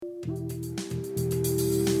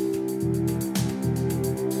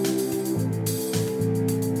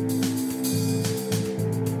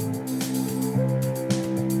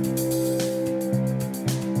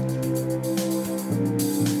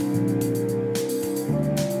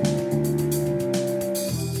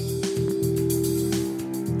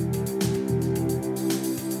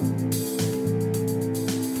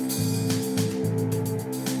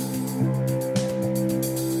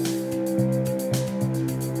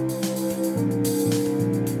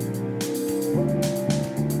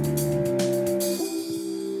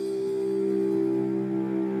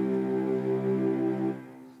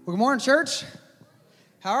Well, good morning, church.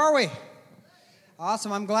 How are we?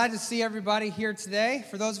 Awesome. I'm glad to see everybody here today.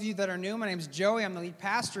 For those of you that are new, my name is Joey. I'm the lead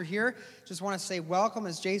pastor here. Just want to say welcome.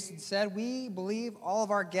 As Jason said, we believe all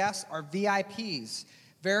of our guests are VIPs,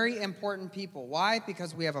 very important people. Why?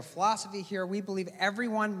 Because we have a philosophy here. We believe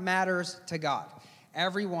everyone matters to God.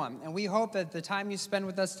 Everyone. And we hope that the time you spend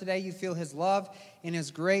with us today, you feel His love and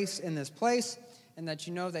His grace in this place, and that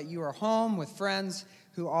you know that you are home with friends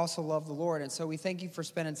who also love the Lord. And so we thank you for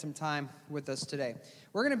spending some time with us today.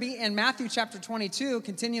 We're going to be in Matthew chapter 22,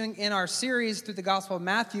 continuing in our series through the Gospel of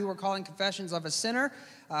Matthew. We're calling Confessions of a Sinner.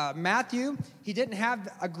 Matthew, he didn't have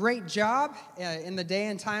a great job in the day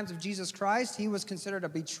and times of Jesus Christ. He was considered a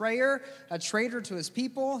betrayer, a traitor to his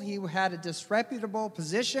people. He had a disreputable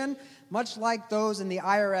position, much like those in the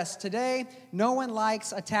IRS today. No one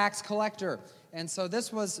likes a tax collector. And so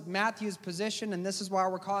this was Matthew's position, and this is why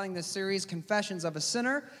we're calling this series Confessions of a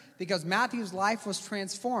Sinner, because Matthew's life was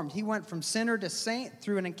transformed. He went from sinner to saint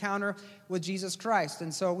through an encounter with Jesus Christ.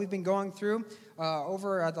 And so we've been going through,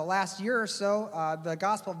 over the last year or so, the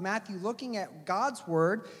Gospel of Matthew, looking at God's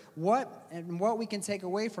Word, what we can take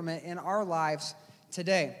away from it in our lives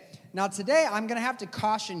today. Now today, I'm going to have to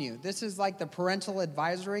caution you. This is like the parental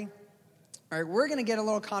advisory. All right, we're going to get a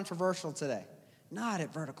little controversial today. Not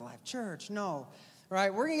at Vertical Life Church, no. All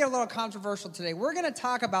right, we're going to get a little controversial today. We're going to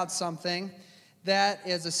talk about something that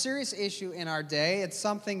is a serious issue in our day. It's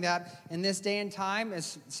something that in this day and time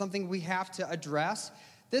is something we have to address.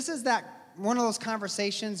 This is that one of those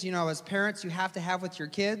conversations, as parents you have to have with your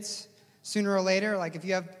kids sooner or later. Like if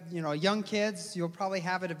you have, young kids, you'll probably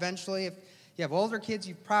have it eventually. If you have older kids,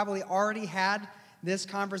 you've probably already had this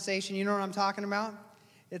conversation. You know what I'm talking about?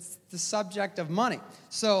 It's the subject of money.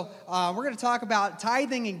 So we're going to talk about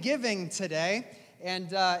tithing and giving today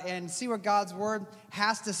and see what God's Word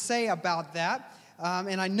has to say about that.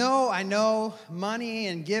 And I know money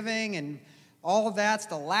and giving and all of that's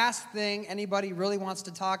the last thing anybody really wants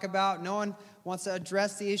to talk about. No one wants to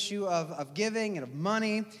address the issue of giving and of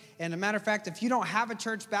money. And as a matter of fact, if you don't have a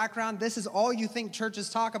church background, this is all you think churches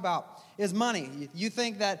talk about is money. You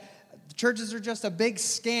think that churches are just a big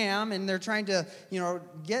scam, and they're trying to,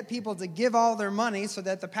 get people to give all their money so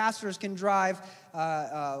that the pastors can drive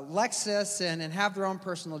Lexus and have their own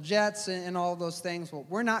personal jets and all of those things. Well,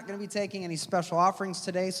 we're not going to be taking any special offerings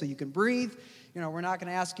today, so you can breathe. We're not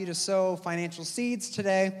going to ask you to sow financial seeds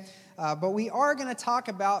today, but we are going to talk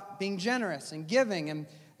about being generous and giving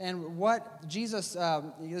and what Jesus,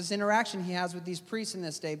 this interaction he has with these priests in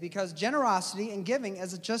this day, because generosity and giving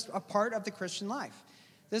is just a part of the Christian life.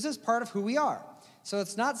 This is part of who we are. So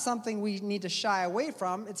it's not something we need to shy away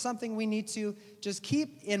from. It's something we need to just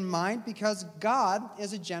keep in mind because God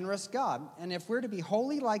is a generous God. And if we're to be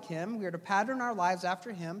holy like Him, we're to pattern our lives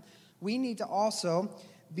after Him, we need to also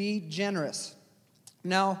be generous.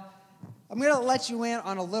 Now, I'm going to let you in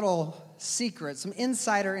on a little secret, some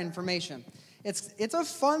insider information. It's a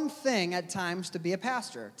fun thing at times to be a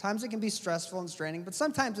pastor. At times it can be stressful and straining, but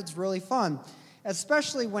sometimes it's really fun,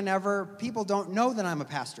 especially whenever people don't know that I'm a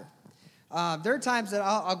pastor. There are times that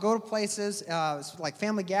I'll go to places like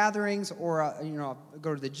family gatherings or,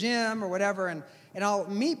 go to the gym or whatever, and I'll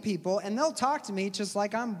meet people, and they'll talk to me just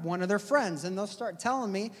like I'm one of their friends, and they'll start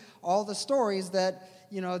telling me all the stories that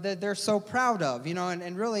they're so proud of,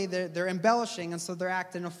 and really they're embellishing, and so they're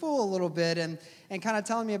acting a fool a little bit and kind of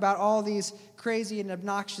telling me about all these crazy and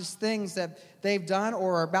obnoxious things that they've done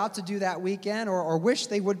or are about to do that weekend or wish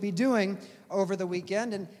they would be doing over the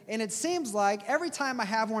weekend. And it seems like every time I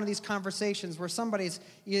have one of these conversations where somebody's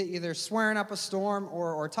either swearing up a storm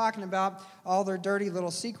or talking about all their dirty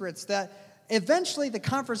little secrets, that eventually the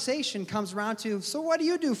conversation comes around to, so what do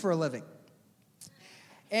you do for a living?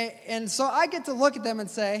 And so I get to look at them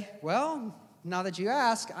and say, well, now that you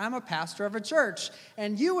ask, I'm a pastor of a church.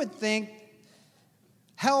 And you would think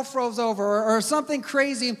hell froze over or something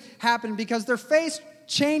crazy happened because their face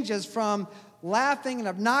changes from laughing and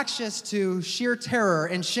obnoxious to sheer terror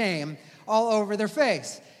and shame all over their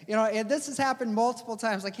face. And this has happened multiple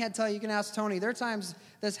times. I can't tell you. You can ask Tony. There are times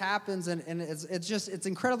this happens, and it's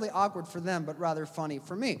incredibly awkward for them, but rather funny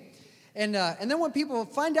for me. And then when people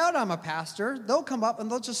find out I'm a pastor, they'll come up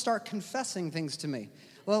and they'll just start confessing things to me.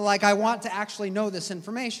 Well, like I want to actually know this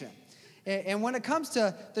information. And when it comes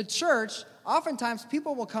to the church, oftentimes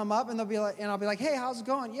people will come up and they'll be like, and I'll be like, hey, how's it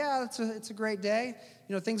going? Yeah, it's a great day.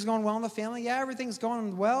 Things going well in the family. Yeah, everything's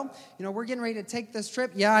going well. We're getting ready to take this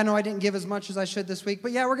trip. Yeah, I know I didn't give as much as I should this week,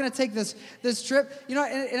 but yeah, we're going to take this trip.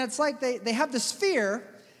 And it's like they have this fear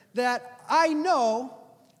that I know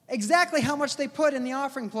exactly how much they put in the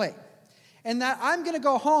offering plate. And that I'm going to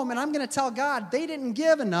go home and I'm going to tell God they didn't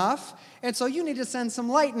give enough, and so you need to send some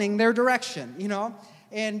lightning their direction,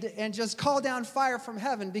 and just call down fire from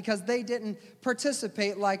heaven because they didn't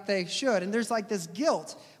participate like they should. And there's like this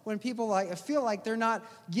guilt when people feel like they're not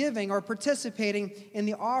giving or participating in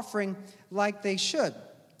the offering like they should.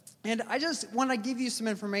 And I just want to give you some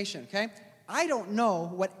information, okay? I don't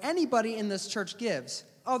know what anybody in this church gives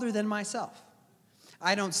other than myself.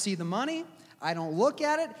 I don't see the money. I don't look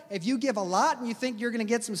at it. If you give a lot and you think you're going to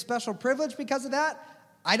get some special privilege because of that,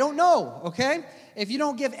 I don't know, okay? If you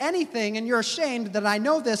don't give anything and you're ashamed that I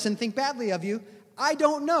know this and think badly of you, I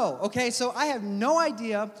don't know, okay? So I have no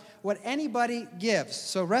idea what anybody gives.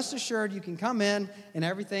 So rest assured you can come in and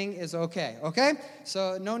everything is okay?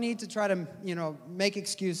 So no need to try to, make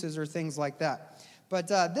excuses or things like that. But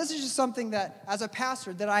this is just something that, as a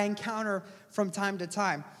pastor, that I encounter from time to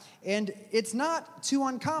time. And it's not too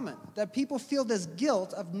uncommon that people feel this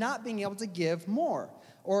guilt of not being able to give more,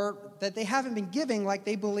 or that they haven't been giving like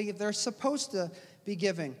they believe they're supposed to be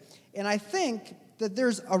giving. And I think that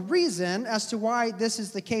there's a reason as to why this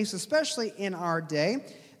is the case, especially in our day.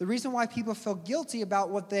 The reason why people feel guilty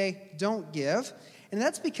about what they don't give. And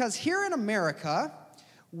that's because here in America,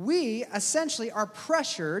 we essentially are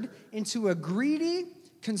pressured into a greedy,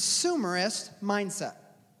 consumerist mindset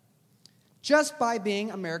just by being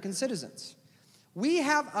American citizens. We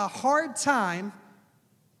have a hard time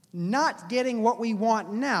not getting what we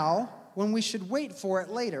want now when we should wait for it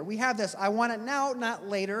later. We have this I want it now, not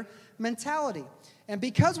later mentality. And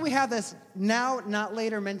because we have this now, not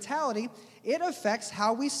later mentality, it affects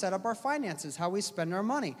how we set up our finances, how we spend our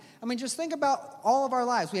money. I mean, just think about all of our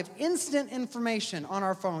lives. We have instant information on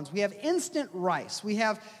our phones. We have instant rice. We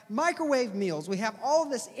have microwave meals. We have all of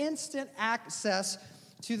this instant access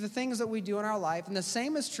to the things that we do in our life. And the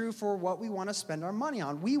same is true for what we want to spend our money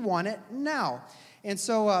on. We want it now. And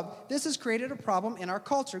so this has created a problem in our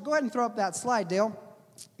culture. Go ahead and throw up that slide, Dale.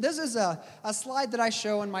 This is a slide that I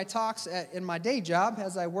show in my talks in my day job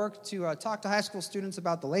as I work to talk to high school students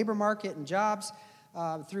about the labor market and jobs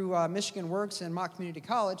through Michigan Works and Mock Community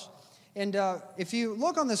College. And if you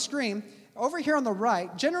look on the screen, over here on the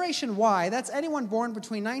right, Generation Y, that's anyone born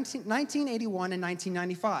between 1981 and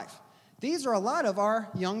 1995. These are a lot of our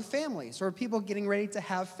young families, or people getting ready to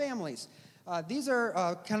have families. These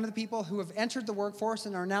are kind of the people who have entered the workforce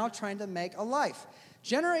and are now trying to make a life.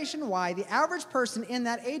 Generation Y, the average person in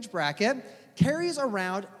that age bracket carries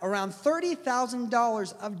around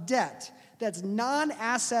 $30,000 of debt that's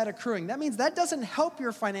non-asset accruing. That means that doesn't help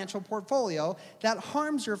your financial portfolio. That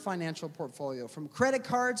harms your financial portfolio, from credit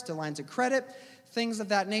cards to lines of credit, things of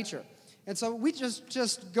that nature. And so we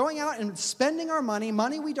just going out and spending our money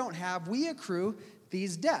we don't have, we accrue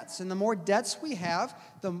these debts. And the more debts we have,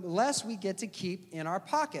 the less we get to keep in our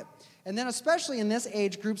pocket. And then especially in this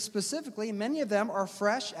age group specifically, many of them are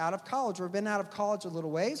fresh out of college or have been out of college a little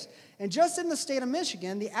ways. And just in the state of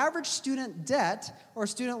Michigan, the average student debt or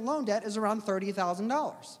student loan debt is around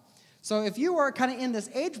 $30,000. So if you are kind of in this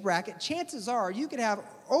age bracket, chances are you could have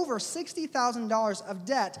over $60,000 of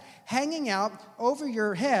debt hanging out over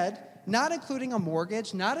your head, not including a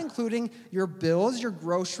mortgage, not including your bills, your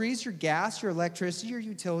groceries, your gas, your electricity, your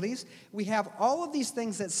utilities. We have all of these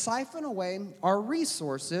things that siphon away our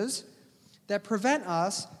resources that prevent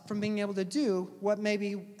us from being able to do what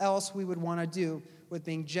maybe else we would want to do with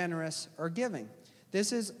being generous or giving.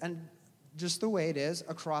 This is just the way it is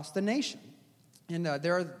across the nation. And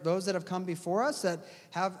there are those that have come before us that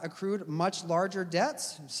have accrued much larger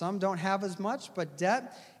debts. Some don't have as much, but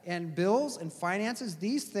debt and bills and finances,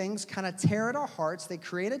 these things kind of tear at our hearts. They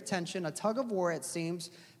create a tension, a tug of war, it seems,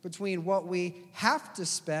 between what we have to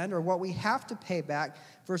spend or what we have to pay back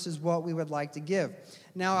versus what we would like to give.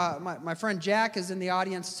 Now, my friend Jack is in the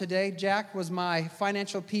audience today. Jack was my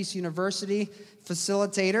Financial Peace University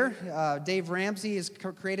facilitator. Dave Ramsey has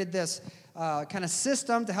created this kind of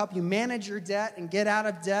system to help you manage your debt and get out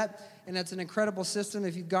of debt. And it's an incredible system.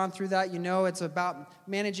 If you've gone through that, you know it's about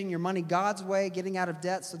managing your money God's way, getting out of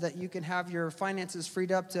debt so that you can have your finances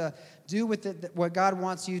freed up to do with it what God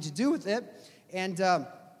wants you to do with it. And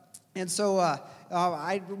And so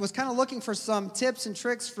I was kind of looking for some tips and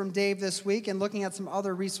tricks from Dave this week and looking at some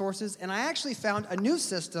other resources. And I actually found a new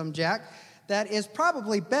system, Jack, that is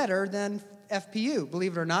probably better than FPU,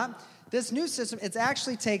 believe it or not. This new system, it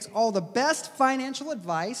actually takes all the best financial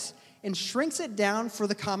advice and shrinks it down for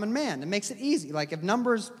the common man. It makes it easy. Like if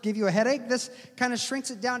numbers give you a headache, this kind of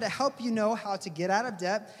shrinks it down to help you know how to get out of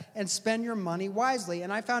debt and spend your money wisely.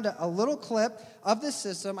 And I found a little clip of this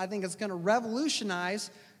system. I think it's going to revolutionize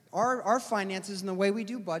our finances and the way we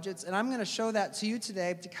do budgets. And I'm going to show that to you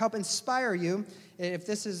today to help inspire you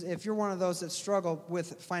if you're one of those that struggle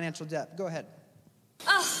with financial debt. Go ahead.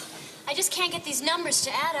 Oh, I just can't get these numbers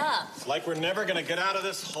to add up. It's like we're never going to get out of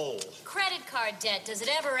this hole. Credit card debt, does it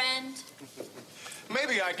ever end?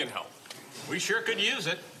 Maybe I can help. We sure could use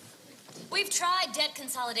it. We've tried debt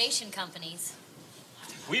consolidation companies.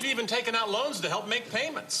 We've even taken out loans to help make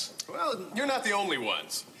payments. Well, you're not the only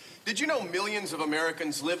ones. Did you know millions of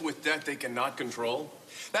Americans live with debt they cannot control?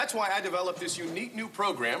 That's why I developed this unique new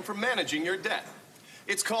program for managing your debt.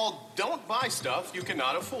 It's called Don't Buy Stuff You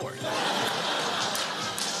Cannot Afford.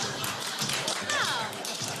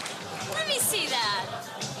 Let me see that.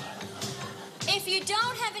 If you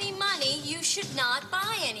don't have any money, you should not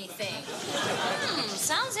buy anything.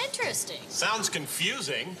 Sounds interesting. Sounds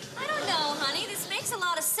confusing. I don't know, honey. This makes a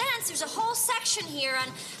lot of sense. There's a whole section here on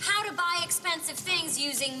how to buy expensive things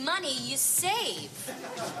using money you save.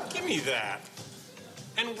 Give me that.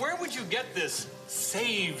 And where would you get this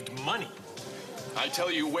saved money? I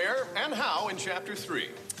tell you where and how in Chapter 3.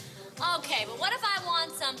 Okay, but what if I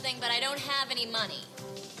want something but I don't have any money?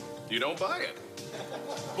 You don't buy it.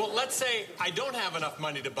 Well, let's say I don't have enough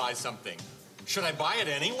money to buy something. Should I buy it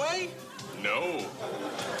anyway? No.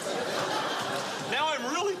 Now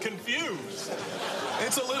I'm really confused.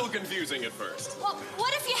 It's a little confusing at first. Well,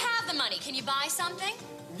 what if you have the money? Can you buy something?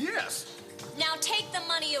 Yes. Now take the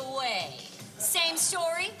money away. Same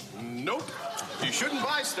story? Nope. You shouldn't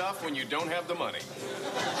buy stuff when you don't have the money.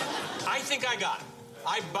 I think I got it.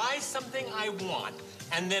 I buy something I want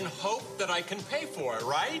and then hope that I can pay for it,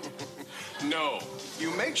 right? No.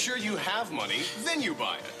 You make sure you have money, then you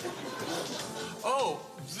buy it. Oh,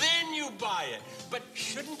 then you buy it. But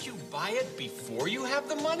shouldn't you buy it before you have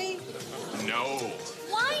the money? No.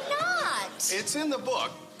 Why not? It's in the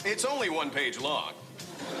book. It's only 1 page long.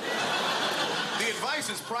 The advice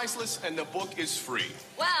is priceless and the book is free.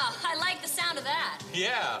 Wow, I like the sound of that.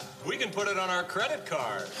 Yeah, we can put it on our credit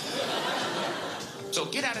card. So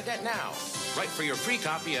get out of debt now. Write for your free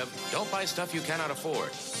copy of Don't Buy Stuff You Cannot Afford.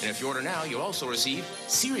 And if you order now, you'll also receive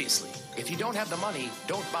Seriously, If You Don't Have the Money,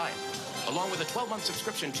 Don't Buy It, along with a 12-month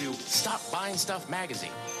subscription to Stop Buying Stuff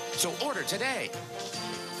magazine. So order today.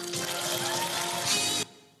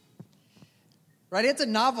 Right, it's a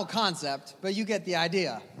novel concept, but you get the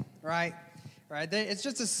idea, right? Right, it's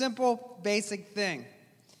just a simple, basic thing.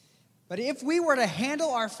 But if we were to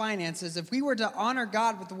handle our finances, if we were to honor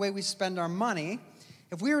God with the way we spend our money,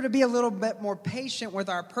 if we were to be a little bit more patient with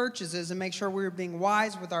our purchases and make sure we were being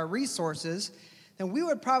wise with our resources, then we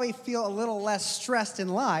would probably feel a little less stressed in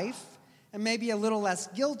life and maybe a little less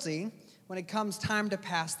guilty when it comes time to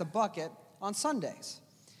pass the bucket on Sundays.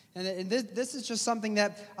 And this is just something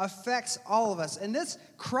that affects all of us. And this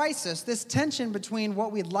crisis, this tension between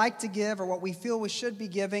what we'd like to give or what we feel we should be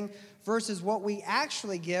giving versus what we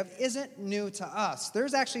actually give isn't new to us.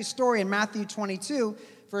 There's actually a story in Matthew 22,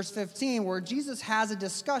 verse 15, where Jesus has a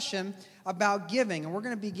discussion about giving. And we're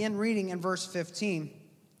going to begin reading in verse 15. It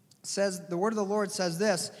says, the word of the Lord says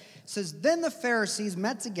this. It says, then the Pharisees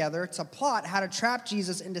met together to plot how to trap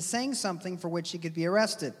Jesus into saying something for which he could be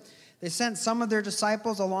arrested. They sent some of their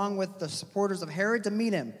disciples along with the supporters of Herod to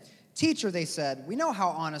meet him. Teacher, they said, we know how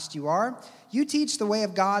honest you are. You teach the way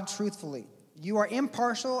of God truthfully. You are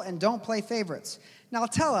impartial and don't play favorites. Now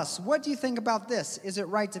tell us, what do you think about this? Is it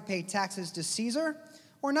right to pay taxes to Caesar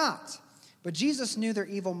or not? But Jesus knew their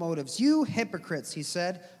evil motives. You hypocrites, he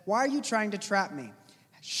said, why are you trying to trap me?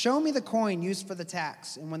 Show me the coin used for the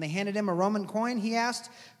tax. And when they handed him a Roman coin, he asked,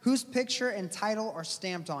 whose picture and title are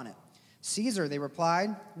stamped on it? Caesar, they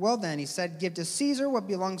replied. Well then, he said, give to Caesar what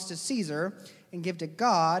belongs to Caesar, and give to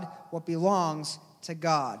God what belongs to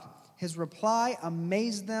God. His reply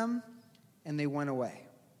amazed them, and they went away.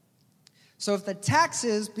 So if the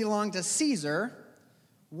taxes belong to Caesar,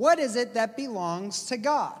 what is it that belongs to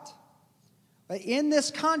God? But in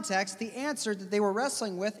this context, the answer that they were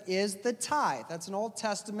wrestling with is the tithe. That's an Old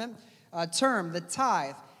Testament term, the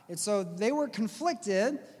tithe. And so they were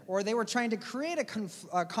conflicted, or they were trying to create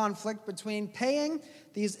a conflict between paying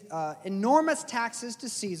these enormous taxes to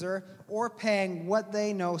Caesar or paying what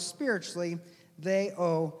they know spiritually they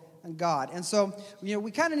owe God. And so,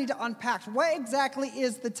 we kind of need to unpack what exactly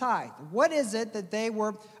is the tithe? What is it that they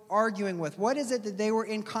were arguing with? What is it that they were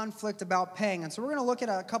in conflict about paying? And so we're going to look at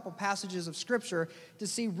a couple passages of Scripture to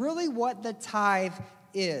see really what the tithe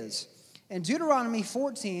is. In Deuteronomy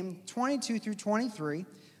 14, 22 through 23,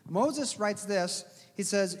 Moses writes this. He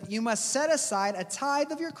says, "You must set aside a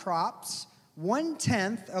tithe of your crops,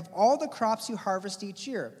 1/10 of all the crops you harvest each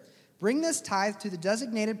year. Bring this tithe to the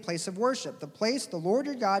designated place of worship, the place the Lord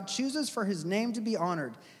your God chooses for his name to be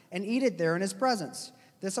honored, and eat it there in his presence.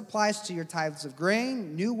 This applies to your tithes of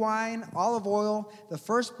grain, new wine, olive oil, the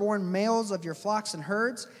firstborn males of your flocks and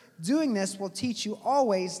herds. Doing this will teach you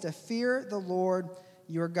always to fear the Lord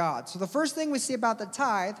your God." So the first thing we see about the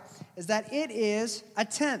tithe is that it is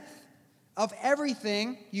 1/10 of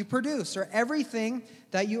everything you produce or everything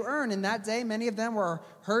that you earn. In that day, many of them were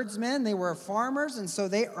herdsmen, they were farmers, and so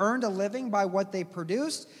they earned a living by what they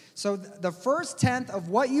produced. So the first 1/10 of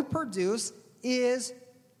what you produce is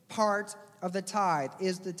part of the tithe,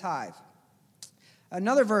 is the tithe.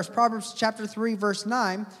 Another verse, Proverbs chapter 3, verse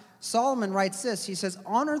 9, Solomon writes this. He says,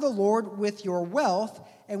 "Honor the Lord with your wealth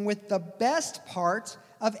and with the best part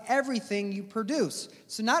of everything you produce."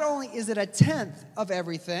 So not only is it 1/10 of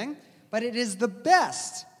everything, but it is the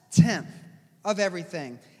best 1/10 of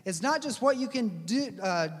everything. It's not just what you can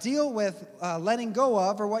deal with letting go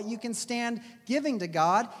of or what you can stand giving to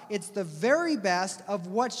God. It's the very best of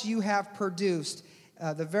what you have produced,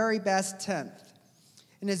 the very best 1/10.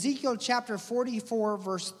 In Ezekiel chapter 44,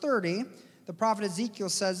 verse 30, the prophet Ezekiel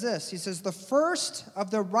says this. He says, "The first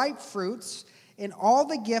of the ripe fruits in all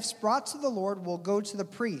the gifts brought to the Lord will go to the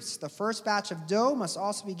priest. The first batch of dough must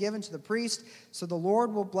also be given to the priest, so the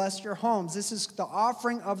Lord will bless your homes." This is the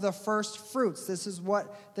offering of the first fruits. This is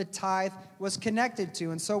what the tithe was connected to.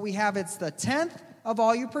 And so we have it's the 1/10 of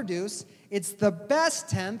all you produce, it's the best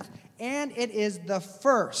 1/10, and it is the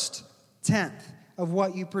first 1/10 of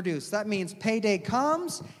what you produce. That means payday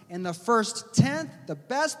comes, and the first 1/10, the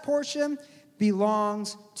best portion,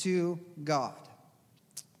 belongs to God.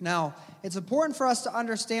 Now, it's important for us to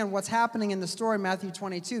understand what's happening in the story in Matthew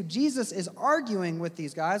 22. Jesus is arguing with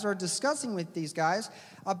these guys or discussing with these guys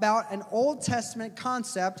about an Old Testament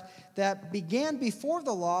concept that began before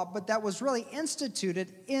the law, but that was really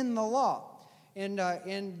instituted in the law. In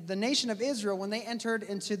the nation of Israel, when they entered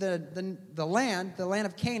into the land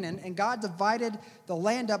of Canaan, and God divided the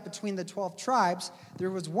land up between the 12 tribes, there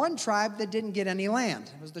was one tribe that didn't get any land.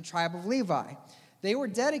 It was the tribe of Levi. They were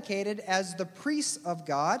dedicated as the priests of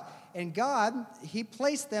God, and God, he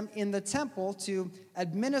placed them in the temple to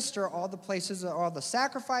administer all the places, all the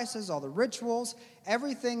sacrifices, all the rituals.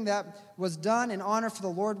 Everything that was done in honor for the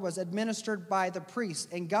Lord was administered by the priests.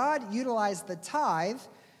 And God utilized the tithe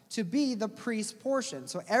to be the priest's portion.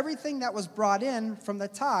 So everything that was brought in from the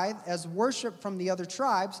tithe as worship from the other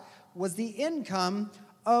tribes was the income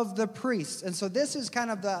of the priests. And so this is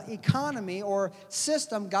kind of the economy or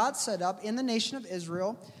system God set up in the nation of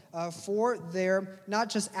Israel for their not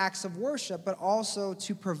just acts of worship, but also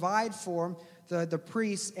to provide for the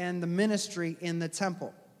priests and the ministry in the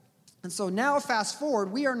temple. And so now fast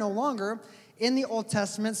forward, we are no longer in the Old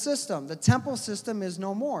Testament system. The temple system is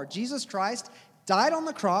no more. Jesus Christ died on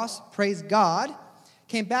the cross, praise God,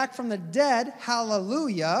 came back from the dead,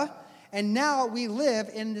 hallelujah, and now we live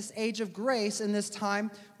in this age of grace. In this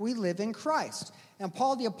time, we live in Christ. And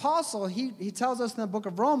Paul the Apostle, he tells us in the book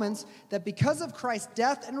of Romans that because of Christ's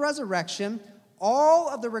death and resurrection, all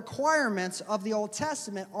of the requirements of the Old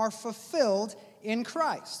Testament are fulfilled in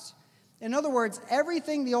Christ. In other words,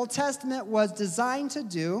 everything the Old Testament was designed to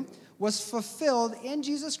do was fulfilled in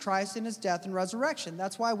Jesus Christ in his death and resurrection.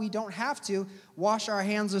 That's why we don't have to wash our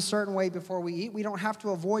hands a certain way before we eat. We don't have to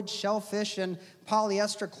avoid shellfish and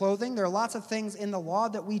polyester clothing. There are lots of things in the law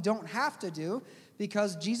that we don't have to do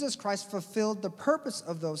because Jesus Christ fulfilled the purpose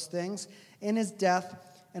of those things in his death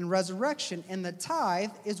and resurrection. And the tithe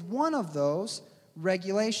is one of those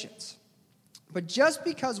regulations. But just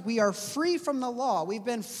because we are free from the law, we've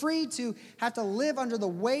been free to have to live under the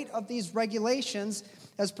weight of these regulations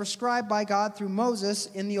as prescribed by God through Moses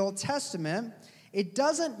in the Old Testament, it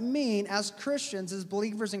doesn't mean as Christians, as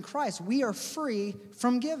believers in Christ, we are free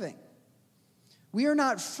from giving. We are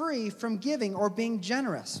not free from giving or being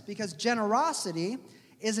generous because generosity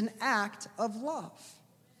is an act of love.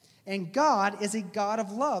 And God is a God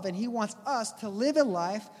of love, and he wants us to live a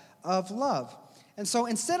life of love. And so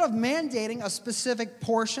instead of mandating a specific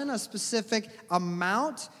portion, a specific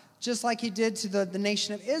amount, just like he did to the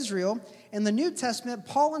nation of Israel, in the New Testament,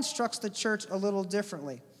 Paul instructs the church a little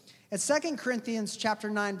differently. In 2 Corinthians chapter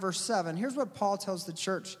 9, verse 7, here's what Paul tells the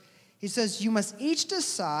church. He says, "You must each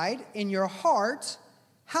decide in your heart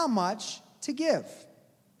how much to give.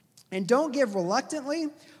 And don't give reluctantly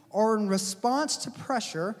or in response to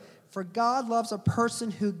pressure, for God loves a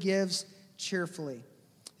person who gives cheerfully.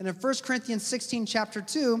 And in 1 Corinthians 16, chapter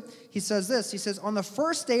 2, he says this. He says, on the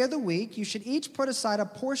first day of the week, you should each put aside a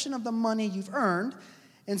portion of the money you've earned.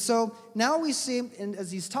 And so now we see, and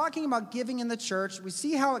as he's talking about giving in the church, we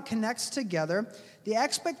see how it connects together. The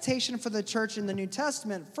expectation for the church in the New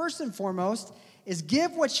Testament, first and foremost, is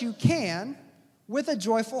give what you can with a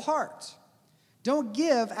joyful heart. Don't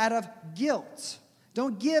give out of guilt.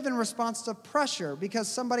 Don't give in response to pressure because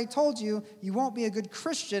somebody told you you won't be a good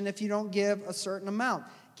Christian if you don't give a certain amount.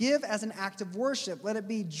 Give as an act of worship. Let it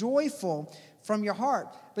be joyful from your heart.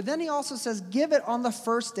 But then he also says, give it on the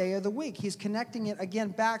first day of the week. He's connecting it again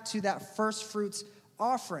back to that first fruits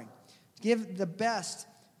offering. Give the best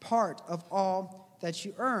part of all that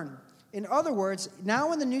you earn. In other words,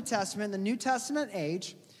 now in the New Testament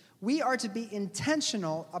age, we are to be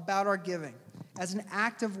intentional about our giving as an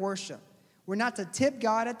act of worship. We're not to tip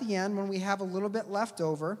God at the end when we have a little bit left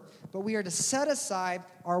over, but we are to set aside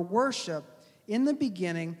our worship in the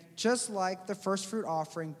beginning, just like the first fruit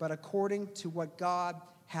offering, but according to what God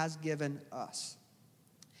has given us.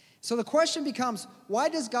 So the question becomes, why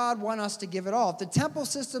does God want us to give it all? If the temple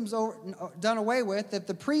system's done away with, if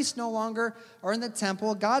the priests no longer are in the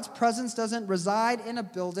temple, God's presence doesn't reside in a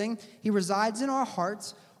building, he resides in our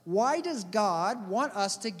hearts, why does God want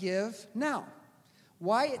us to give now?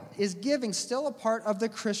 Why is giving still a part of the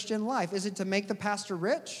Christian life? Is it to make the pastor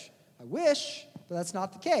rich? I wish, but that's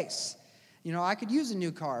not the case. You know, I could use a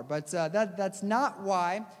new car, but that's not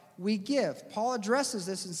why we give. Paul addresses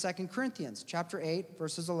this in 2 Corinthians chapter 8,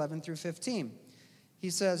 verses 11 through 15. He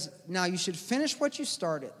says, now you should finish what you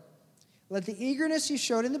started. Let the eagerness you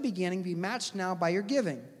showed in the beginning be matched now by your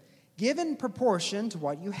giving. Give in proportion to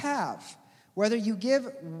what you have. Whatever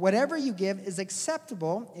you give is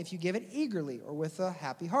acceptable if you give it eagerly or with a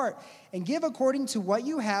happy heart. And give according to what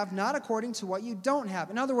you have, not according to what you don't have.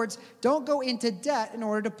 In other words, don't go into debt in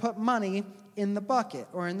order to put money in the bucket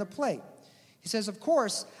or in the plate. He says, of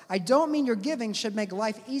course, I don't mean your giving should make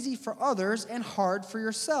life easy for others and hard for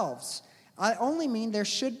yourselves. I only mean there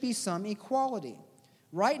should be some equality.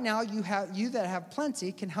 Right now, you that have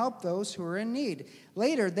plenty can help those who are in need.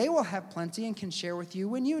 Later, they will have plenty and can share with you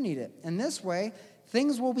when you need it. In this way,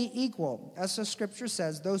 things will be equal. As the scripture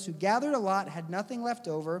says, those who gathered a lot had nothing left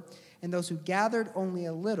over, and those who gathered only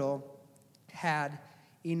a little had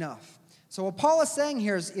enough. So what Paul is saying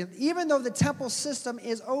here is, even though the temple system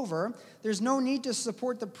is over, there's no need to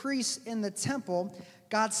support the priests in the temple,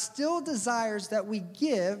 God still desires that we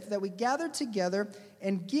give, that we gather together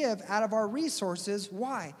and give out of our resources.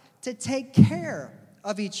 Why? To take care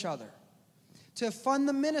of each other, to fund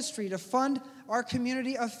the ministry, to fund our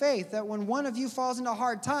community of faith, that when one of you falls into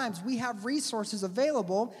hard times, we have resources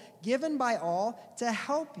available, given by all, to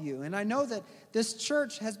help you. And I know that this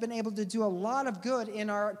church has been able to do a lot of good in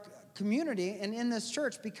our community and in this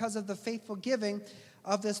church because of the faithful giving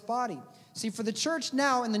of this body. See, for the church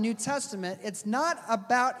now in the New Testament, it's not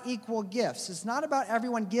about equal gifts. It's not about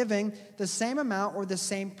everyone giving the same amount or the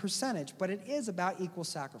same percentage, but it is about equal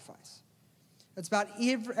sacrifice. It's about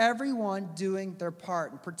everyone doing their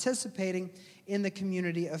part and participating in the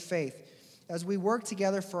community of faith as we work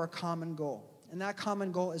together for a common goal. And that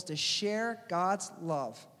common goal is to share God's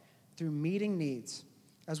love through meeting needs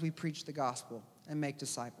as we preach the gospel and make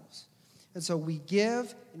disciples. And so we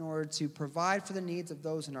give in order to provide for the needs of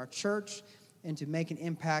those in our church and to make an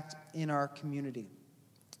impact in our community.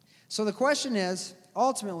 So the question is,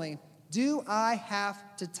 ultimately, do I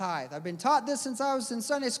have to tithe? I've been taught this since I was in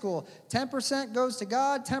Sunday school. 10% goes to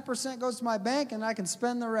God, 10% goes to my bank, and I can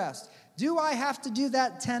spend the rest. Do I have to do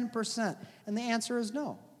that 10%? And the answer is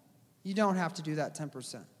no. You don't have to do that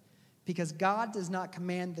 10%. Because God does not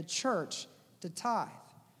command the church to tithe.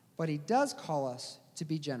 But he does call us to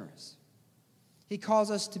be generous. He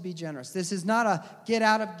calls us to be generous. This is not a get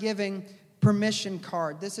out of giving permission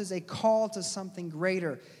card. This is a call to something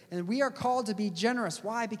greater. And we are called to be generous.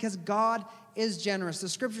 Why? Because God is generous. The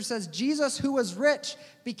scripture says Jesus, who was rich,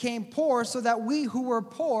 became poor so that we who were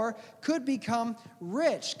poor could become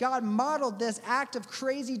rich. God modeled this act of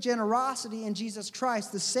crazy generosity in Jesus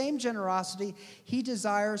Christ, the same generosity he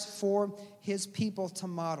desires for his people to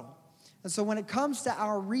model. And so when it comes to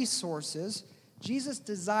our resources, Jesus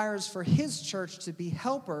desires for his church to be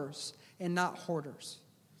helpers and not hoarders,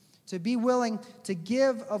 to be willing to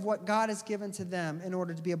give of what God has given to them in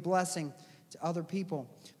order to be a blessing to other people.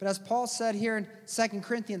 But as Paul said here in 2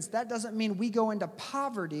 Corinthians, that doesn't mean we go into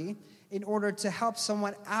poverty in order to help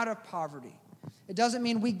someone out of poverty. It doesn't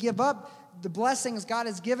mean we give up the blessings God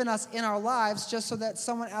has given us in our lives just so that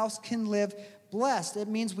someone else can live blessed. It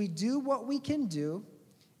means we do what we can do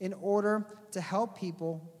in order to help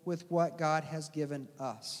people with what God has given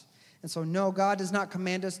us. And so, no, God does not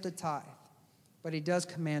command us to tithe, but he does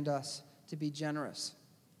command us to be generous.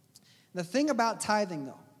 The thing about tithing,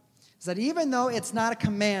 though, is that even though it's not a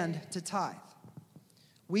command to tithe,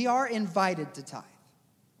 we are invited to tithe.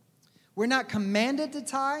 We're not commanded to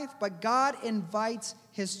tithe, but God invites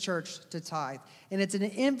his church to tithe. And it's an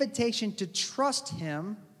invitation to trust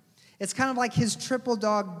him. It's kind of like his triple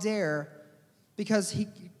dog dare, because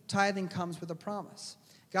tithing comes with a promise.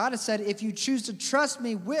 God has said, if you choose to trust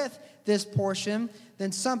me with this portion,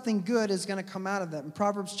 then something good is going to come out of that. In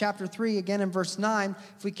Proverbs chapter 3, again in verse 9,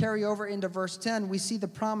 if we carry over into verse 10, we see the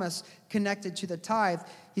promise connected to the tithe.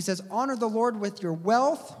 He says, honor the Lord with your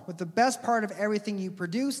wealth, with the best part of everything you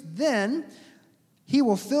produce. Then he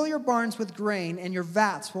will fill your barns with grain, and your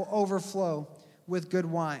vats will overflow with good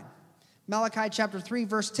wine. Malachi chapter 3,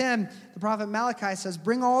 verse 10, the prophet Malachi says,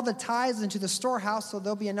 bring all the tithes into the storehouse so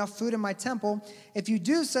there'll be enough food in my temple. If you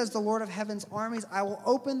do, says the Lord of heaven's armies, I will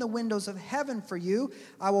open the windows of heaven for you.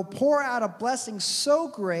 I will pour out a blessing so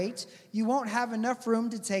great you won't have enough room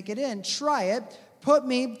to take it in. Try it. Put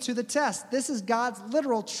me to the test. This is God's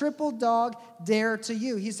literal triple dog dare to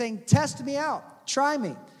you. He's saying, test me out. Try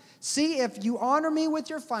me. See if you honor me with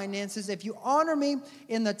your finances, if you honor me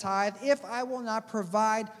in the tithe, if I will not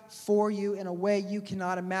provide for you in a way you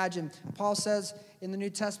cannot imagine. Paul says in the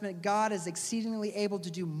New Testament, God is exceedingly able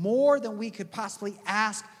to do more than we could possibly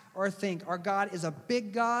ask or think. Our God is a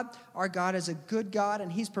big God. Our God is a good God,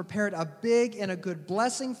 and he's prepared a big and a good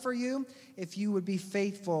blessing for you if you would be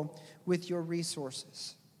faithful with your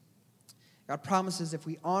resources. God promises if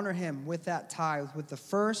we honor him with that tithe, with the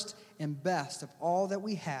first and best of all that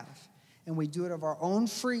we have, and we do it of our own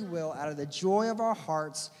free will, out of the joy of our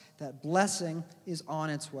hearts, that blessing is on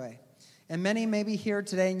its way. And many may be here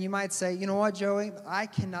today, and you might say, you know what, Joey, I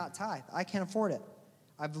cannot tithe. I can't afford it.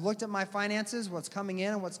 I've looked at my finances, what's coming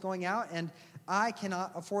in and what's going out, and I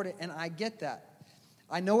cannot afford it, and I get that.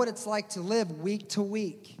 I know what it's like to live week to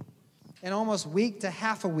week, and almost week to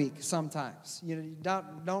half a week sometimes. You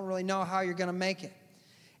don't really know how you're going to make it.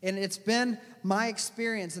 And it's been my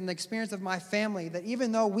experience and the experience of my family that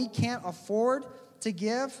even though we can't afford to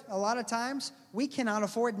give a lot of times, we cannot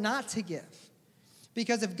afford not to give.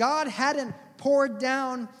 Because if God hadn't poured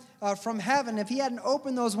down from heaven, if he hadn't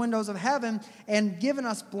opened those windows of heaven and given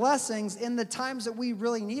us blessings in the times that we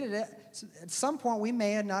really needed it, at some point we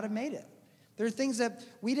may not have made it. There are things that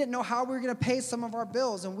we didn't know how we were going to pay some of our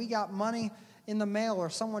bills, and we got money in the mail, or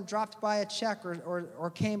someone dropped by a check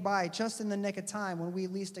or came by just in the nick of time when we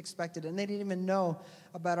least expected it, and they didn't even know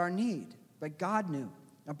about our need. But God knew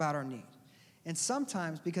about our need. And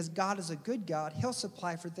sometimes, because God is a good God, he'll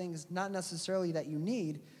supply for things not necessarily that you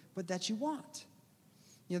need, but that you want.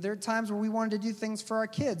 You know, there are times where we wanted to do things for our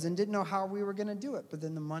kids and didn't know how we were going to do it, but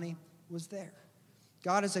then the money was there.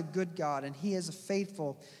 God is a good God, and he is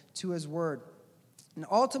faithful to his word. And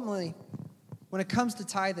ultimately, when it comes to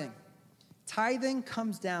tithing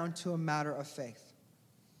comes down to a matter of faith.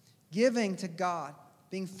 Giving to God,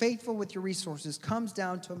 being faithful with your resources, comes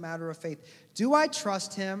down to a matter of faith. Do I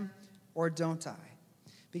trust him or don't I?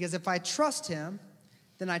 Because if I trust him,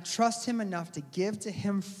 then I trust him enough to give to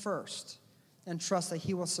him first and trust that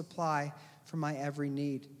he will supply for my every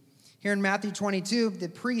need. Here in Matthew 22, the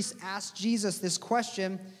priests asked Jesus this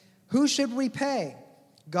question, who should we pay,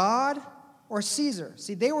 God or Caesar?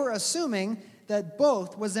 See, they were assuming that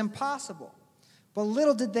both was impossible. But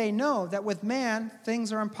little did they know that with man,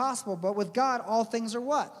 things are impossible. But with God, all things are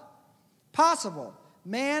what? Possible.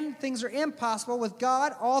 Man, things are impossible. With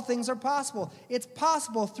God, all things are possible. It's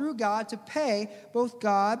possible through God to pay both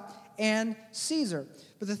God and Caesar.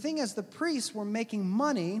 But the thing is, the priests were making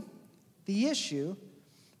money the issue,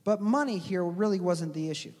 but money here really wasn't the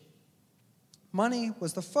issue. Money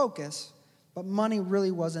was the focus, but money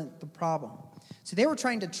really wasn't the problem. See, they were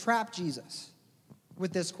trying to trap Jesus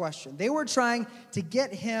with this question. They were trying to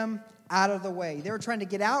get him out of the way. They were trying to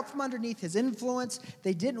get out from underneath his influence.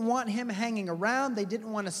 They didn't want him hanging around. They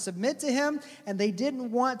didn't want to submit to him, and they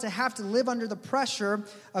didn't want to have to live under the pressure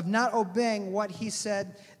of not obeying what he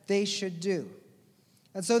said they should do.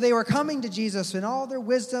 And so they were coming to Jesus in all their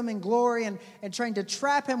wisdom and glory and trying to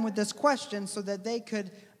trap him with this question so that they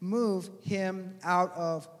could move him out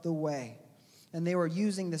of the way. And they were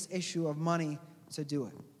using this issue of money to do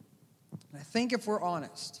it. And I think if we're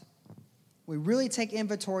honest, we really take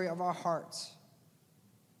inventory of our hearts.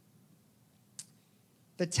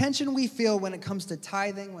 The tension we feel when it comes to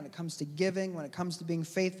tithing, when it comes to giving, when it comes to being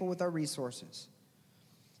faithful with our resources,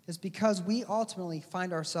 is because we ultimately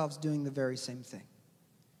find ourselves doing the very same thing.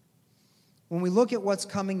 when we look at what's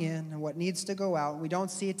coming in and what needs to go out, and we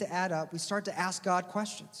don't see it to add up, we start to ask God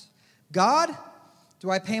questions. God, do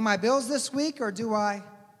I pay my bills this week or do I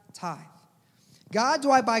tithe? God,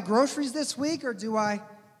 do I buy groceries this week or do I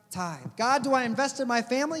tithe? God, do I invest in my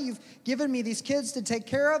family? You've given me these kids to take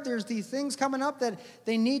care of. There's these things coming up that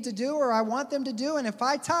they need to do or I want them to do. And if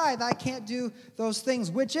I tithe, I can't do those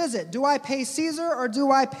things. Which is it? Do I pay Caesar or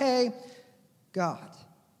do I pay God?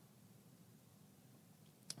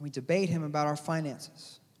 We debate him about our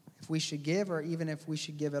finances, if we should give or even if we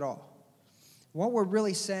should give at all. What we're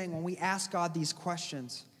really saying when we ask God these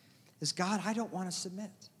questions is, God, I don't want to submit.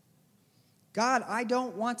 God, I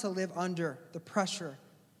don't want to live under the pressure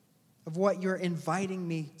of what you're inviting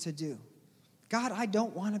me to do. God, I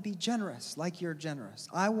don't want to be generous like you're generous.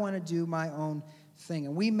 I want to do my own thing.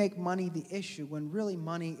 And we make money the issue when really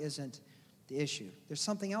money isn't the issue. There's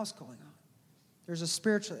something else going on. There's a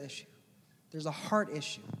spiritual issue. There's a heart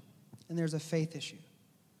issue. And there's a faith issue.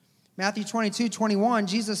 Matthew 22:21,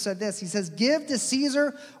 Jesus said this. He says, give to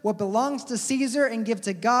Caesar what belongs to Caesar and give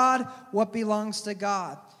to God what belongs to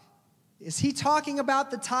God. Is he talking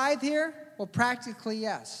about the tithe here? Well, practically,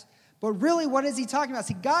 yes. But really, what is he talking about?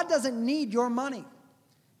 See, God doesn't need your money.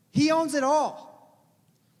 He owns it all.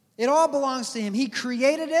 It all belongs to him. He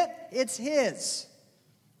created it. It's his.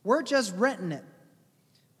 We're just renting it.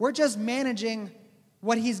 We're just managing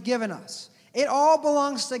what he's given us. It all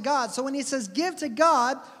belongs to God. So when he says give to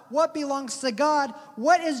God what belongs to God,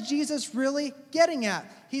 what is Jesus really getting at?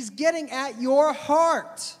 He's getting at your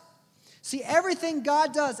heart. See, everything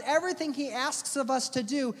God does, everything he asks of us to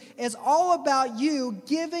do is all about you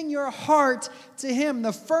giving your heart to him.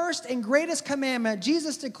 The first and greatest commandment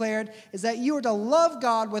Jesus declared is that you are to love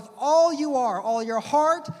God with all you are, all your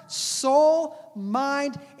heart, soul,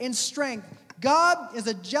 mind, and strength. God is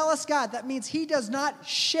a jealous God. That means he does not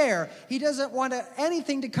share. He doesn't want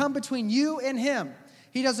anything to come between you and him.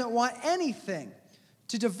 He doesn't want anything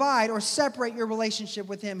to divide or separate your relationship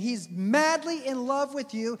with him. He's madly in love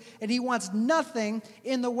with you, and he wants nothing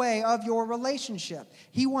in the way of your relationship.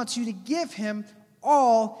 He wants you to give him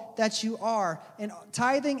all that you are. And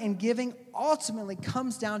tithing and giving ultimately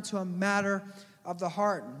comes down to a matter of the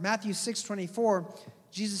heart. In Matthew 6:24,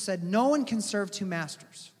 Jesus said, no one can serve two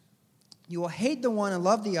masters. You will hate the one and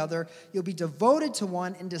love the other. You'll be devoted to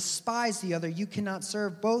one and despise the other. You cannot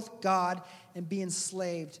serve both God and be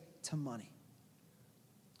enslaved to money.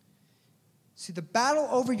 See, the battle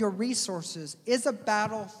over your resources is a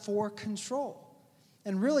battle for control.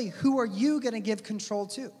 And really, who are you going to give control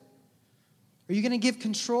to? Are you going to give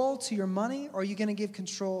control to your money, or are you going to give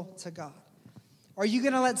control to God? Are you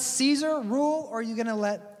going to let Caesar rule, or are you going to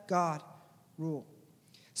let God rule?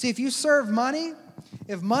 See, if you serve money,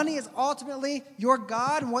 if money is ultimately your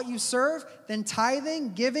God and what you serve, then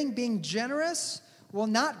tithing, giving, being generous will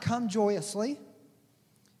not come joyously.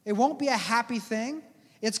 It won't be a happy thing.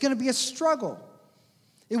 It's going to be a struggle.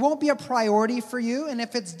 It won't be a priority for you, and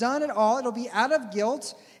if it's done at all, it'll be out of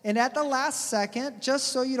guilt and at the last second, just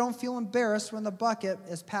so you don't feel embarrassed when the bucket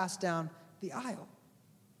is passed down the aisle.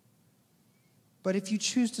 But if you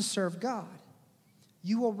choose to serve God,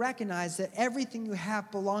 you will recognize that everything you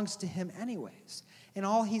have belongs to him anyways. And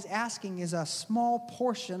all he's asking is a small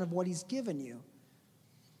portion of what he's given you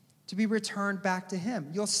to be returned back to him.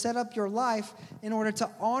 You'll set up your life in order to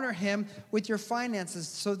honor him with your finances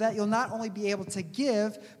so that you'll not only be able to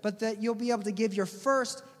give, but that you'll be able to give your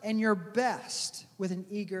first and your best with an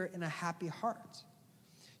eager and a happy heart.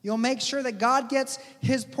 You'll make sure that God gets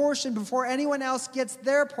his portion before anyone else gets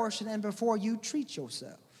their portion and before you treat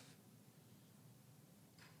yourself.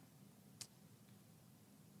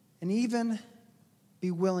 And even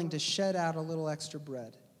be willing to shed out a little extra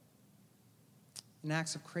bread in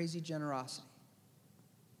acts of crazy generosity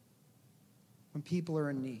when people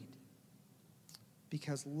are in need,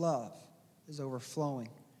 because love is overflowing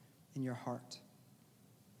in your heart.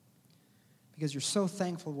 Because you're so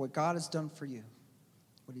thankful for what God has done for you,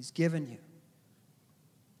 what he's given you,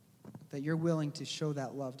 that you're willing to show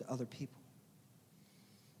that love to other people.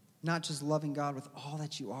 Not just loving God with all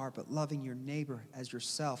that you are, but loving your neighbor as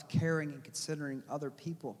yourself, caring and considering other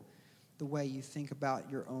people the way you think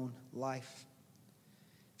about your own life.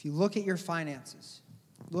 If you look at your finances,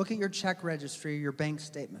 look at your check registry, your bank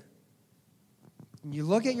statement, and you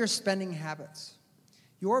look at your spending habits,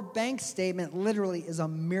 your bank statement literally is a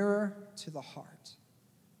mirror to the heart.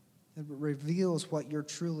 It reveals what you're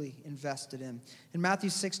truly invested in. In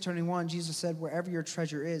Matthew 6:21, Jesus said, wherever your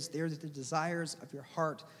treasure is, there the desires of your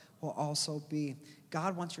heart will also be.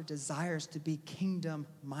 God wants your desires to be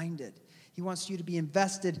kingdom-minded. He wants you to be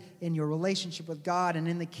invested in your relationship with God and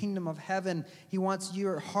in the kingdom of heaven. He wants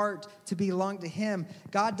your heart to belong to him.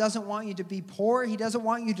 God doesn't want you to be poor. He doesn't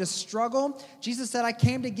want you to struggle. Jesus said, I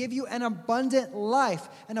came to give you an abundant life.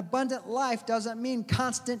 An abundant life doesn't mean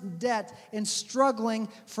constant debt and struggling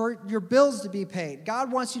for your bills to be paid.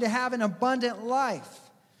 God wants you to have an abundant life.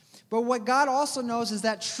 But what God also knows is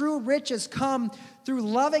that true riches come through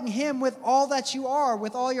loving him with all that you are,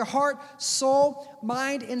 with all your heart, soul,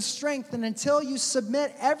 mind, and strength. And until you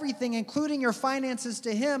submit everything, including your finances,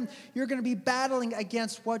 to him, you're going to be battling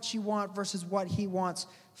against what you want versus what he wants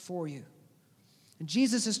for you. And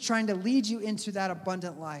Jesus is trying to lead you into that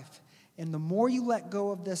abundant life. And the more you let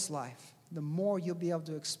go of this life, the more you'll be able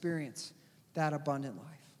to experience that abundant life.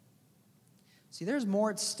 See, there's more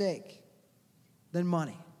at stake than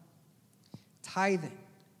money. Tithing,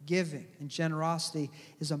 giving, and generosity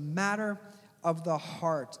is a matter of the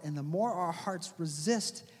heart. And the more our hearts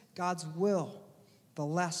resist God's will, the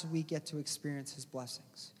less we get to experience his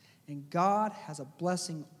blessings. And God has a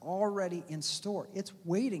blessing already in store. It's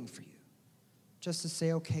waiting for you just to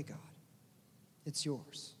say, okay, God, it's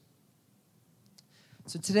yours.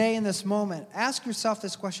 So today in this moment, ask yourself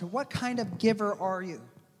this question: what kind of giver are you?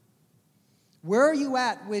 Where are you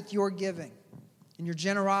at with your giving and your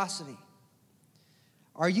generosity?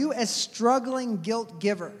 Are you a struggling guilt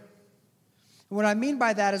giver? And what I mean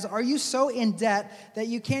by that is, are you so in debt that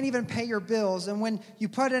you can't even pay your bills, and when you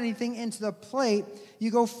put anything into the plate,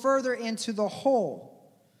 you go further into the hole?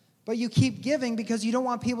 But you keep giving because you don't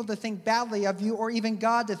want people to think badly of you, or even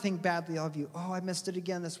God to think badly of you. Oh, I missed it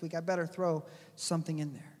again this week. I better throw something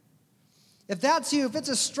in there. If that's you, if it's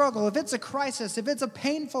a struggle, if it's a crisis, if it's a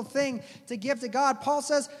painful thing to give to God, Paul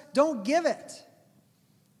says, don't give it.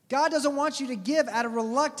 God doesn't want you to give out of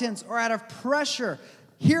reluctance or out of pressure.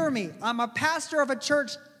 Hear me. I'm a pastor of a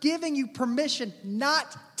church giving you permission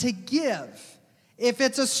not to give if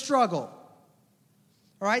it's a struggle.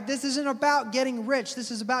 All right? This isn't about getting rich.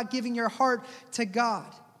 This is about giving your heart to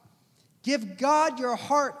God. Give God your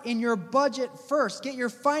heart in your budget first. Get your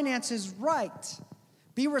finances right.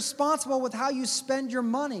 Be responsible with how you spend your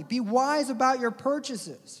money. Be wise about your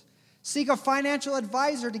purchases. Seek a financial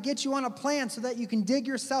advisor to get you on a plan so that you can dig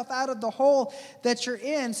yourself out of the hole that you're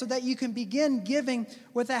in, so that you can begin giving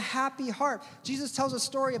with a happy heart. Jesus tells a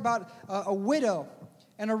story about a widow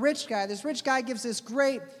and a rich guy. This rich guy gives this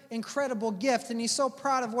great, incredible gift, and he's so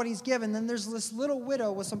proud of what he's given. Then there's this little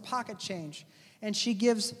widow with some pocket change, and she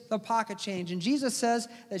gives the pocket change. And Jesus says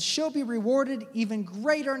that she'll be rewarded even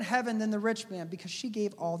greater in heaven than the rich man because she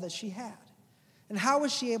gave all that she had. And how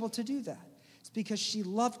was she able to do that? It's because she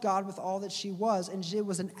loved God with all that she was, and it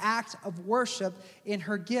was an act of worship in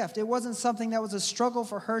her gift. It wasn't something that was a struggle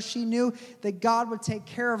for her. She knew that God would take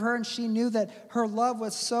care of her, and she knew that her love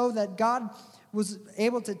was so that God was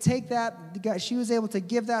able to take that. She was able to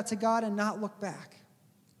give that to God and not look back.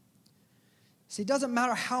 See, it doesn't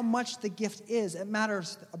matter how much the gift is. It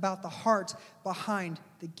matters about the heart behind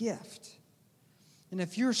the gift. And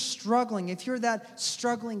if you're struggling, if you're that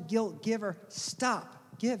struggling guilt giver,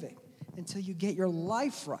 stop giving until you get your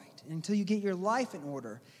life right, until you get your life in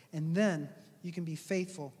order, and then you can be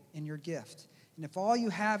faithful in your gift. And if all you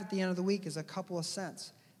have at the end of the week is a couple of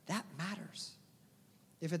cents, that matters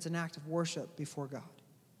if it's an act of worship before God.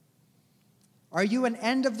 Are you an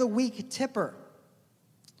end of the week tipper?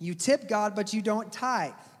 You tip God, but you don't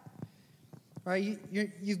tithe. Right?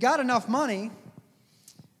 You've got enough money,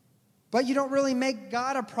 but you don't really make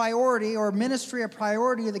God a priority, or ministry a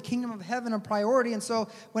priority, or the kingdom of heaven a priority. And so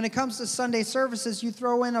when it comes to Sunday services, you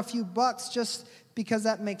throw in a few bucks just because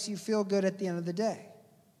that makes you feel good at the end of the day.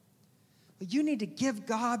 But you need to give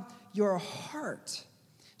God your heart.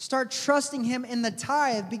 Start trusting him in the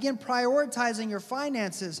tithe. Begin prioritizing your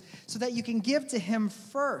finances so that you can give to him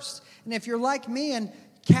first. And if you're like me and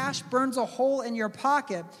cash burns a hole in your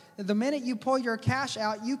pocket, the minute you pull your cash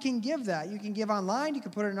out, you can give that. You can give online, you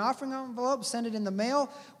can put it in an offering envelope, send it in the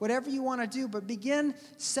mail, whatever you want to do. But begin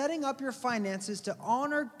setting up your finances to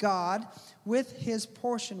honor God with his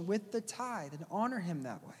portion, with the tithe, and honor him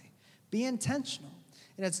that way. Be intentional.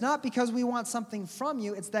 And it's not because we want something from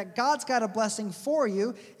you, it's that God's got a blessing for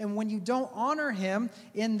you, and when you don't honor him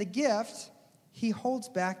in the gift, he holds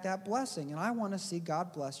back that blessing. And I want to see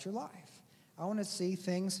God bless your life. I want to see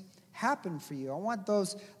things happen for you. I want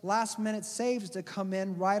those last-minute saves to come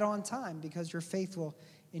in right on time because you're faithful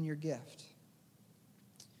in your gift.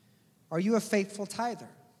 Are you a faithful tither?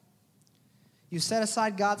 You set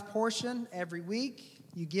aside God's portion every week.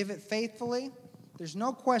 You give it faithfully. There's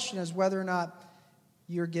no question as whether or not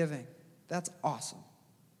you're giving. That's awesome.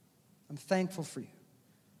 I'm thankful for you.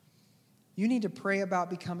 You need to pray about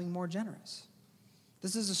becoming more generous.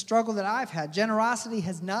 This is a struggle that I've had. Generosity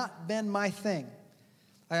has not been my thing.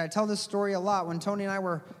 I tell this story a lot. When Tony and I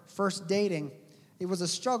were first dating, it was a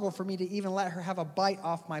struggle for me to even let her have a bite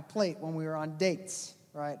off my plate when we were on dates,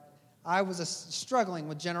 right? I was struggling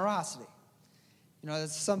with generosity.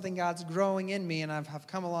 It's something God's growing in me, and I've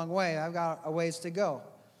come a long way. I've got a ways to go.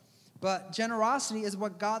 But generosity is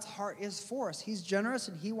what God's heart is for us. He's generous,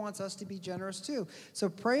 and he wants us to be generous too. So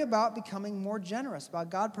pray about becoming more generous, about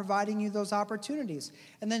God providing you those opportunities.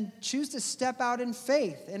 And then choose to step out in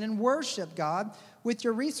faith and in worship God with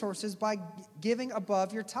your resources by giving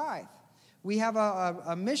above your tithe. We have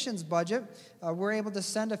a missions budget. We're able to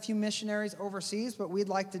send a few missionaries overseas, but we'd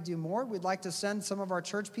like to do more. We'd like to send some of our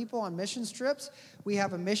church people on missions trips. We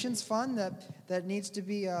have a missions fund that needs to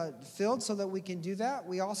be filled so that we can do that.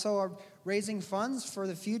 We also are raising funds for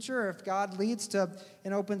the future. If God leads to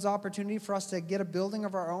and opens opportunity for us to get a building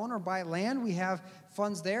of our own or buy land, we have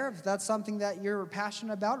funds there. If that's something that you're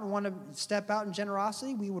passionate about and want to step out in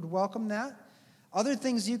generosity, we would welcome that. Other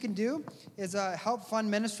things you can do is help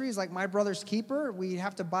fund ministries like My Brother's Keeper. We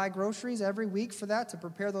have to buy groceries every week for that to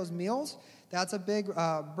prepare those meals. That's a big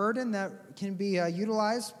burden that can be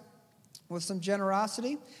utilized with some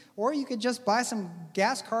generosity. Or you could just buy some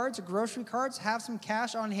gas cards or grocery cards, have some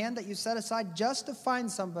cash on hand that you set aside just to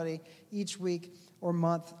find somebody each week or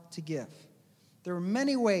month to give. There are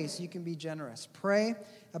many ways you can be generous. Pray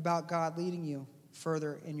about God leading you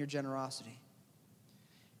further in your generosity.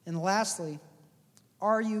 And lastly,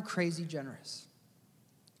 are you crazy generous?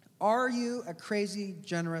 Are you a crazy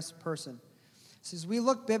generous person? So as we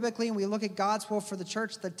look biblically and we look at God's will for the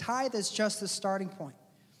church, the tithe is just the starting point.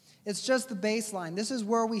 It's just the baseline. This is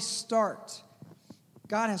where we start.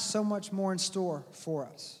 God has so much more in store for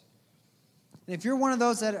us. And if you're one of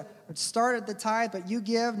those that start at the tithe, but you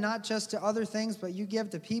give not just to other things, but you give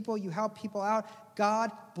to people, you help people out, God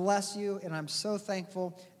bless you, and I'm so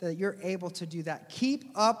thankful that you're able to do that. Keep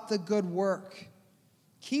up the good work.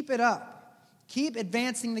 Keep it up. Keep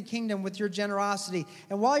advancing the kingdom with your generosity.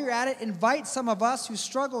 And while you're at it, invite some of us who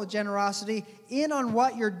struggle with generosity in on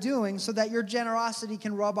what you're doing so that your generosity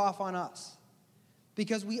can rub off on us.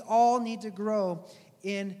 Because we all need to grow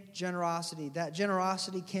in generosity. That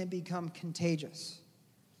generosity can become contagious.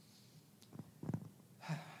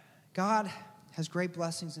 God has great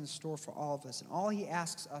blessings in store for all of us. And all he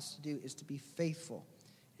asks us to do is to be faithful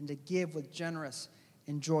and to give with generous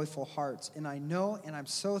and joyful hearts. And I know and I'm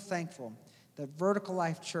so thankful that Vertical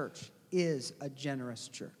Life Church is a generous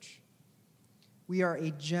church. We are a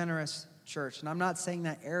generous church. And I'm not saying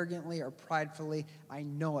that arrogantly or pridefully. I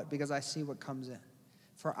know it because I see what comes in.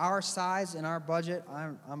 For our size and our budget,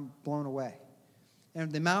 I'm blown away.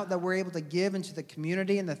 And the amount that we're able to give into the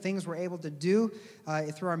community and the things we're able to do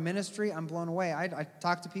through our ministry, I'm blown away. I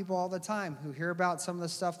talk to people all the time who hear about some of the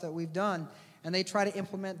stuff that we've done, and they try to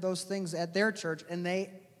implement those things at their church, and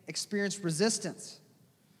they experience resistance.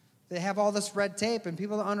 They have all this red tape, and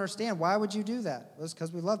people don't understand. Why would you do that? Well, it's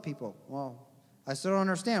because we love people. Well, I still don't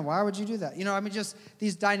understand. Why would you do that? Just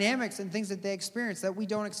these dynamics and things that they experience that we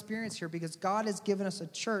don't experience here because God has given us a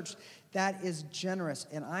church that is generous,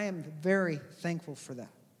 and I am very thankful for that.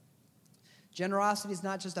 Generosity is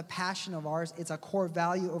not just a passion of ours. It's a core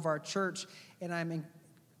value of our church, and I'm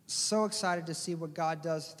so excited to see what God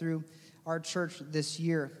does through our church this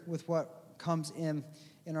year with what comes in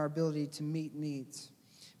our ability to meet needs.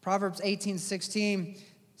 Proverbs 18:16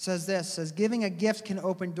 says, giving a gift can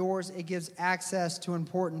open doors. It gives access to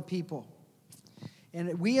important people.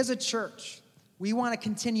 And we as a church, we want to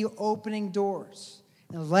continue opening doors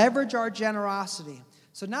and leverage our generosity.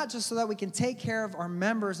 So not just so that we can take care of our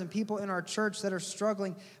members and people in our church that are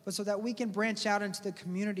struggling, but so that we can branch out into the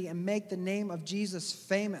community and make the name of Jesus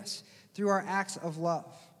famous through our acts of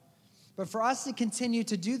love. But for us to continue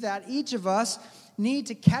to do that, each of us need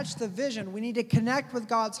to catch the vision. We need to connect with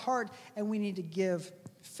God's heart, and we need to give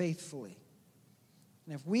faithfully.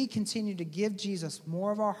 And if we continue to give Jesus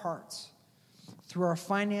more of our hearts through our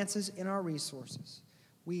finances and our resources,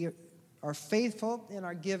 we are faithful in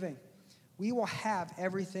our giving, we will have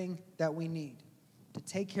everything that we need to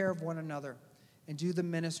take care of one another and do the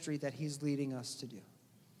ministry that he's leading us to do.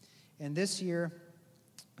 And this year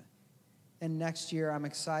and next year, I'm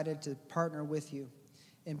excited to partner with you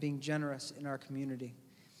in being generous in our community.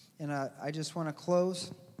 And I just want to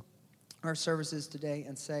close our services today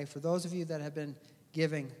and say, for those of you that have been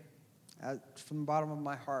giving from the bottom of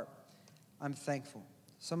my heart, I'm thankful.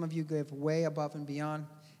 Some of you give way above and beyond,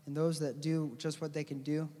 and those that do just what they can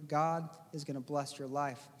do, God is going to bless your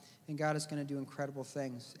life, and God is going to do incredible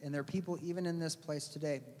things. And there are people even in this place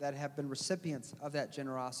today that have been recipients of that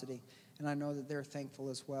generosity, and I know that they're thankful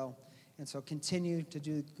as well. And so continue to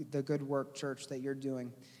do the good work, church, that you're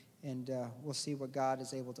doing. And we'll see what God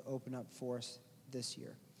is able to open up for us this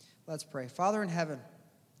year. Let's pray. Father in heaven,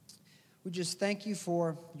 we just thank you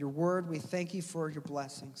for your word. We thank you for your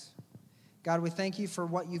blessings. God, we thank you for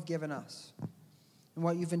what you've given us and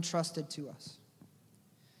what you've entrusted to us.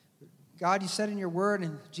 God, you said in your word,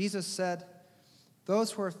 and Jesus said,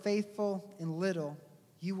 those who are faithful in little,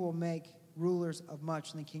 you will make rulers of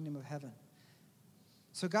much in the kingdom of heaven.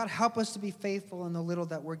 So God, help us to be faithful in the little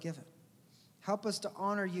that we're given. Help us to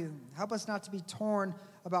honor you. Help us not to be torn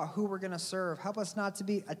about who we're going to serve. Help us not to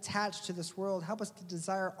be attached to this world. Help us to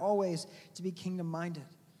desire always to be kingdom-minded.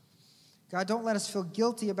 God, don't let us feel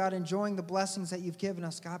guilty about enjoying the blessings that you've given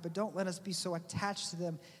us, God, but don't let us be so attached to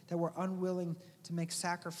them that we're unwilling to make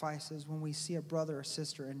sacrifices when we see a brother or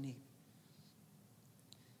sister in need.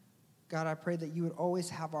 God, I pray that you would always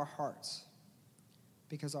have our hearts,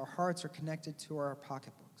 because our hearts are connected to our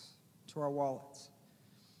pocketbooks, to our wallets.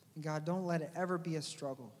 And God, don't let it ever be a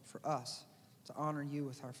struggle for us to honor you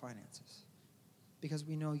with our finances, because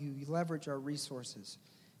we know you leverage our resources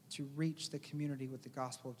to reach the community with the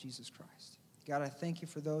gospel of Jesus Christ. God, I thank you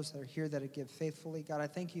for those that are here that give faithfully. God, I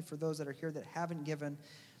thank you for those that are here that haven't given,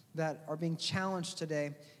 that are being challenged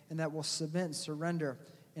today, and that will submit and surrender,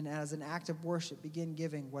 and as an act of worship, begin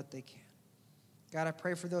giving what they can. God, I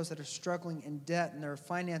pray for those that are struggling in debt and their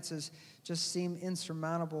finances just seem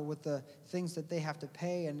insurmountable with the things that they have to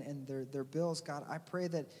pay and their bills. God, I pray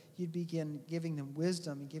that you'd begin giving them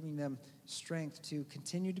wisdom and giving them strength to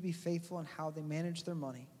continue to be faithful in how they manage their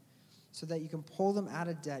money, so that you can pull them out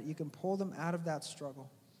of debt, you can pull them out of that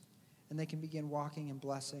struggle, and they can begin walking in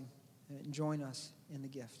blessing and join us in the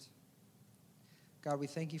gift. God, we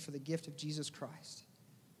thank you for the gift of Jesus Christ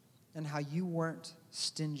and how you weren't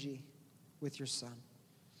stingy with your son,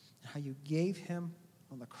 and how you gave him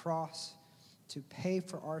on the cross to pay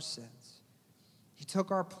for our sins. He took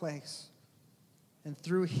our place, and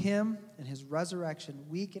through him and his resurrection,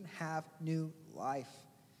 we can have new life.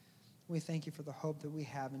 We thank you for the hope that we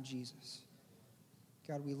have in Jesus.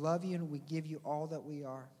 God, we love you and we give you all that we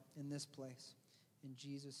are in this place. In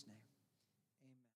Jesus' name.